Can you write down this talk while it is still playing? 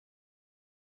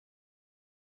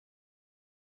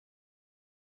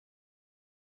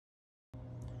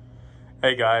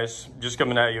Hey guys, just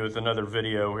coming at you with another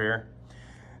video here.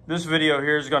 This video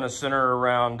here is going to center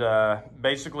around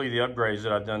basically the upgrades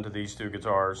that I've done to these two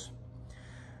guitars.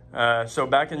 So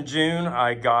back in June,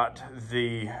 I got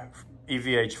the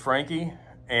EVH Frankie,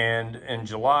 and in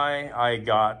July, I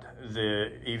got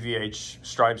the EVH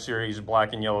Stripe Series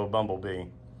Black and Yellow Bumblebee.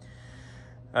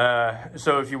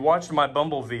 So if you watched my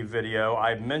Bumblebee video,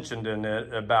 I mentioned in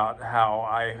it about how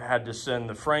I had to send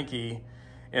the Frankie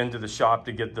into the shop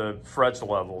to get the frets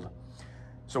leveled.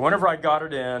 So whenever I got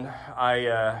it in,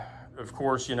 I, of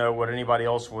course, you know what anybody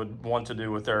else would want to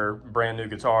do with their brand new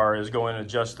guitar is go in and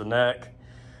adjust the neck,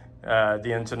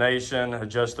 the intonation,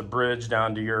 adjust the bridge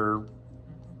down to your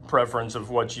preference of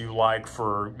what you like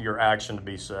for your action to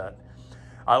be set.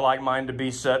 I like mine to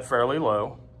be set fairly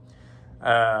low.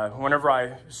 Whenever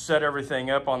I set everything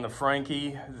up on the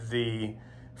Frankie, the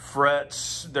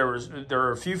frets, there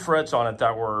were a few frets on it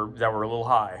that were a little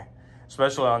high,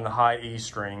 especially on the high E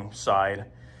string side.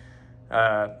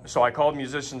 So I called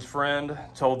Musician's Friend,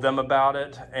 told them about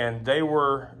it, and they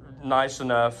were nice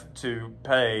enough to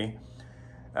pay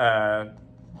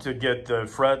to get the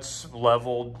frets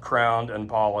leveled, crowned, and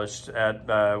polished at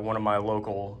one of my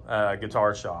local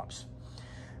guitar shops.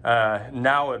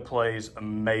 Now it plays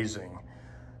amazing.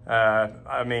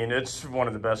 I mean, it's one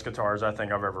of the best guitars I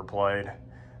think I've ever played.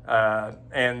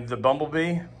 And the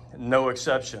Bumblebee, no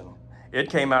exception. It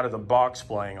came out of the box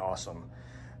playing awesome.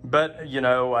 But, you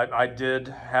know, I did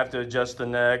have to adjust the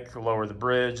neck, lower the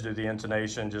bridge, do the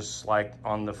intonation, just like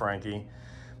on the Frankie.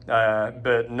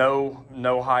 But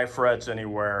no high frets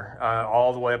anywhere,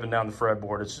 all the way up and down the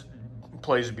fretboard. It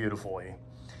plays beautifully.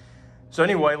 So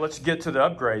anyway, let's get to the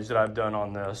upgrades that I've done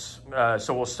on this.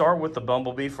 So we'll start with the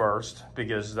Bumblebee first,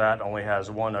 because that only has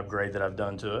one upgrade that I've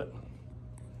done to it.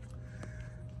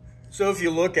 So if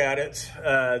you look at it,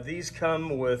 these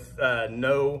come with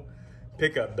no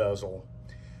pickup bezel.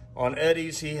 On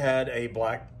Eddie's, he had a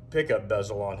black pickup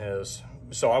bezel on his,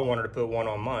 so I wanted to put one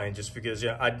on mine just because,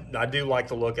 yeah, I do like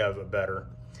the look of it better.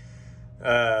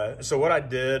 So what I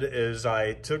did is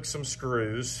I took some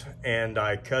screws and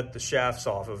I cut the shafts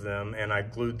off of them and I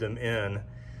glued them in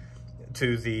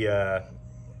to the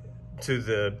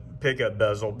pickup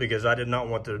bezel because I did not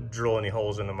want to drill any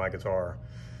holes into my guitar.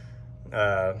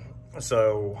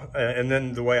 And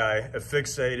then the way I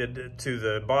affixated it to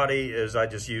the body is I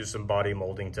just used some body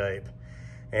molding tape,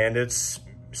 and it's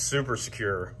super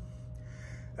secure.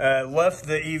 Left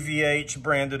the EVH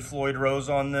branded Floyd rose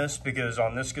on this because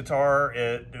on this guitar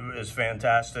it is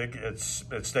fantastic. It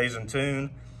stays in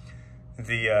tune.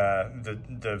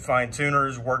 The fine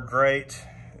tuners work great.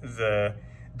 The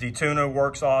detuner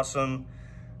works awesome.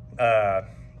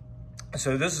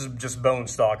 So this is just bone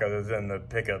stock other than the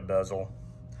pickup bezel.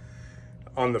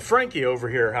 On the Frankie over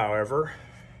here, however,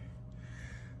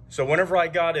 so whenever I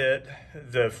got it,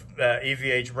 the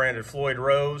EVH branded Floyd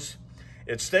rose,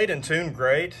 it stayed in tune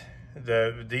great.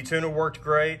 The detuner worked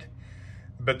great,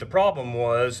 but the problem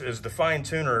is the fine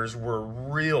tuners were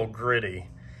real gritty.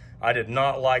 I did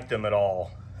not like them at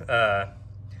all.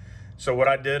 So what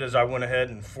I did is I went ahead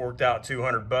and forked out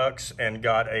 $200 and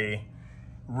got a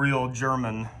real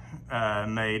German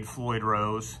made Floyd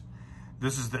rose.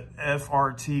 This is the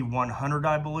FRT 100,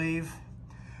 I believe.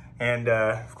 And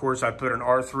of course I put an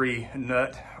R3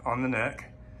 nut on the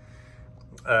neck.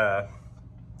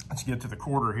 Let's get to the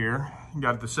quarter here.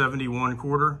 Got the 71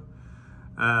 quarter.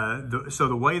 So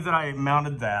the way that I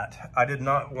mounted that, I did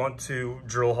not want to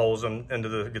drill holes into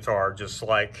the guitar, just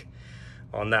like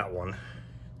on that one.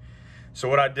 So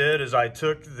what I did is I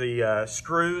took the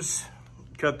screws,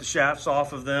 cut the shafts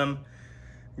off of them,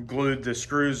 glued the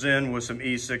screws in with some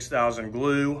E6000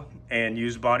 glue, and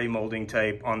used body molding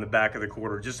tape on the back of the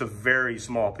quarter, just a very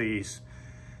small piece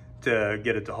to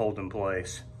get it to hold in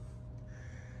place.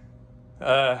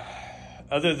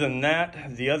 Other than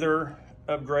that, the other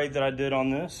upgrade that I did on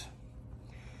this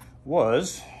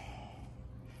was,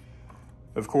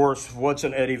 of course, what's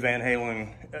an Eddie Van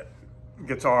Halen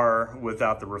guitar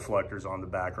without the reflectors on the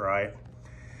back, right?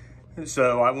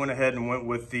 So I went ahead and went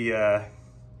with the,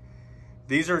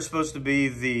 these are supposed to be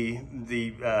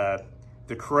the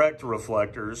correct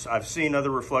reflectors. I've seen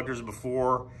other reflectors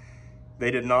before.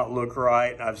 They did not look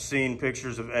right. I've seen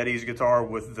pictures of Eddie's guitar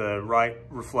with the right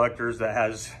reflectors that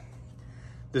has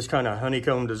this kind of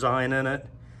honeycomb design in it.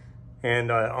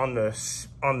 And on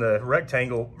the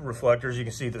rectangle reflectors, you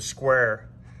can see the square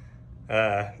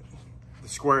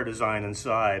design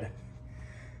inside.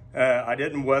 I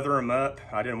didn't weather them up.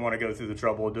 I didn't want to go through the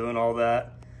trouble of doing all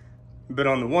that. But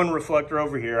on the one reflector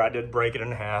over here, I did break it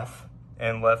in half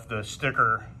and left the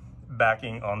sticker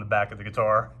backing on the back of the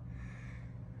guitar.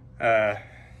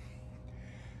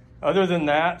 Other than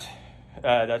that,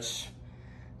 That's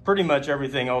pretty much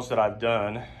everything else that I've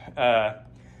done.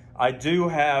 I do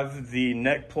have the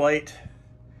neck plate,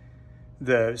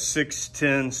 the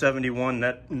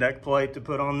 61071 neck plate to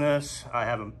put on this. I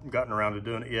haven't gotten around to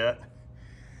doing it yet.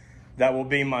 That will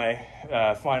be my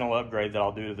final upgrade that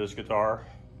I'll do to this guitar.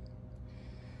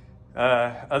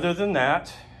 Other than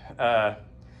that,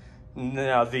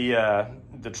 now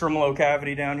the tremolo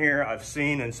cavity down here, I've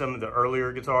seen in some of the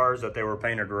earlier guitars that they were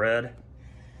painted red.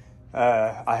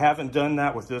 I haven't done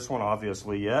that with this one,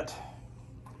 obviously, yet.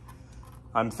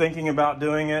 I'm thinking about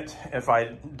doing it. If I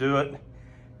do it,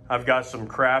 I've got some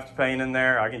craft paint in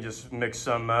there. I can just mix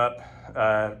some up,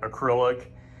 acrylic,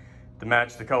 to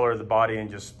match the color of the body and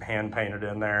just hand paint it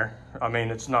in there. I mean,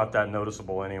 it's not that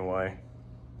noticeable anyway.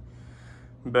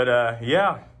 But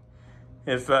yeah,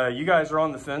 if you guys are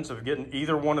on the fence of getting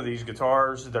either one of these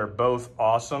guitars, they're both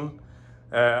awesome.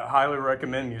 Highly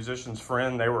recommend Musician's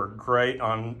Friend. They were great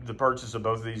on the purchase of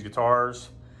both of these guitars.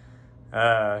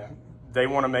 They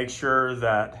want to make sure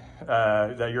that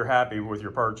that you're happy with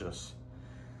your purchase.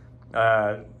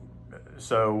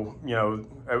 So, you know,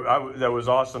 that was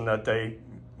awesome that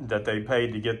they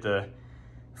paid to get the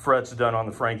frets done on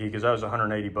the Frankie, because that was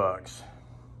 180 bucks.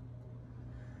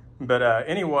 But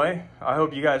anyway, I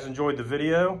hope you guys enjoyed the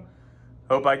video.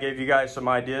 Hope I gave you guys some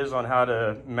ideas on how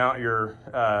to mount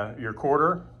your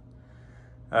quarter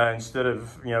instead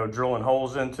of, you know, drilling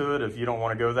holes into it if you don't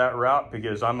want to go that route,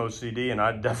 because I'm OCD and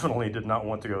I definitely did not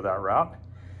want to go that route.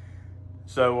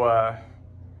 So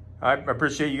I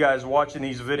appreciate you guys watching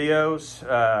these videos,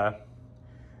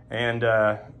 and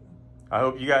I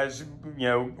hope you guys, you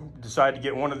know, decide to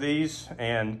get one of these,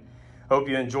 and hope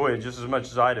you enjoy it just as much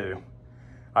as I do.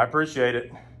 I appreciate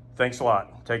it. Thanks a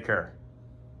lot. Take care.